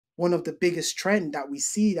one of the biggest trend that we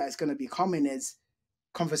see that is going to be coming is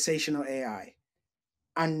conversational AI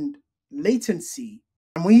and latency.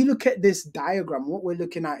 And when you look at this diagram, what we're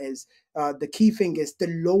looking at is the key thing is the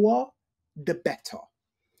lower, the better.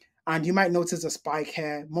 And you might notice a spike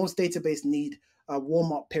here. Most databases need a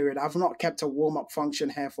warm-up period. I've not kept a warm-up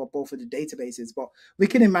function here for both of the databases, but we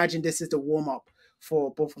can imagine this is the warm-up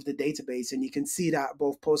for both of the database. And you can see that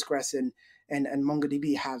both Postgres and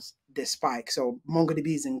MongoDB has this spike. So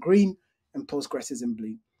MongoDB is in green and Postgres is in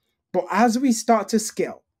blue. But as we start to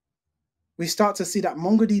scale, we start to see that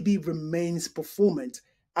MongoDB remains performant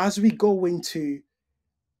as we go into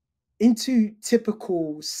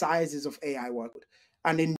typical sizes of AI work.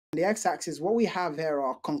 And in the x-axis, what we have here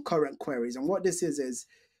are concurrent queries. And what this is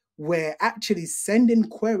we're actually sending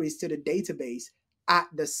queries to the database at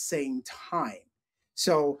the same time.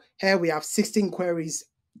 So here we have 16 queries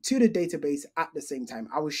to the database at the same time.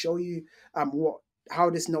 I will show you how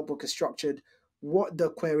this notebook is structured, what the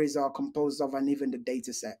queries are composed of, and even the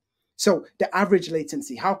data set. So the average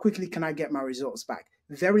latency, how quickly can I get my results back?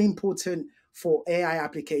 Very important for AI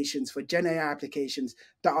applications, for Gen AI applications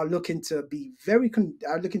that are looking to be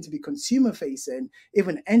consumer facing,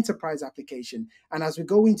 even enterprise application. And as we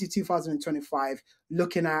go into 2025,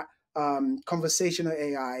 looking at conversational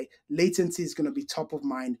AI, latency is going to be top of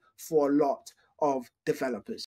mind for a lot of developers.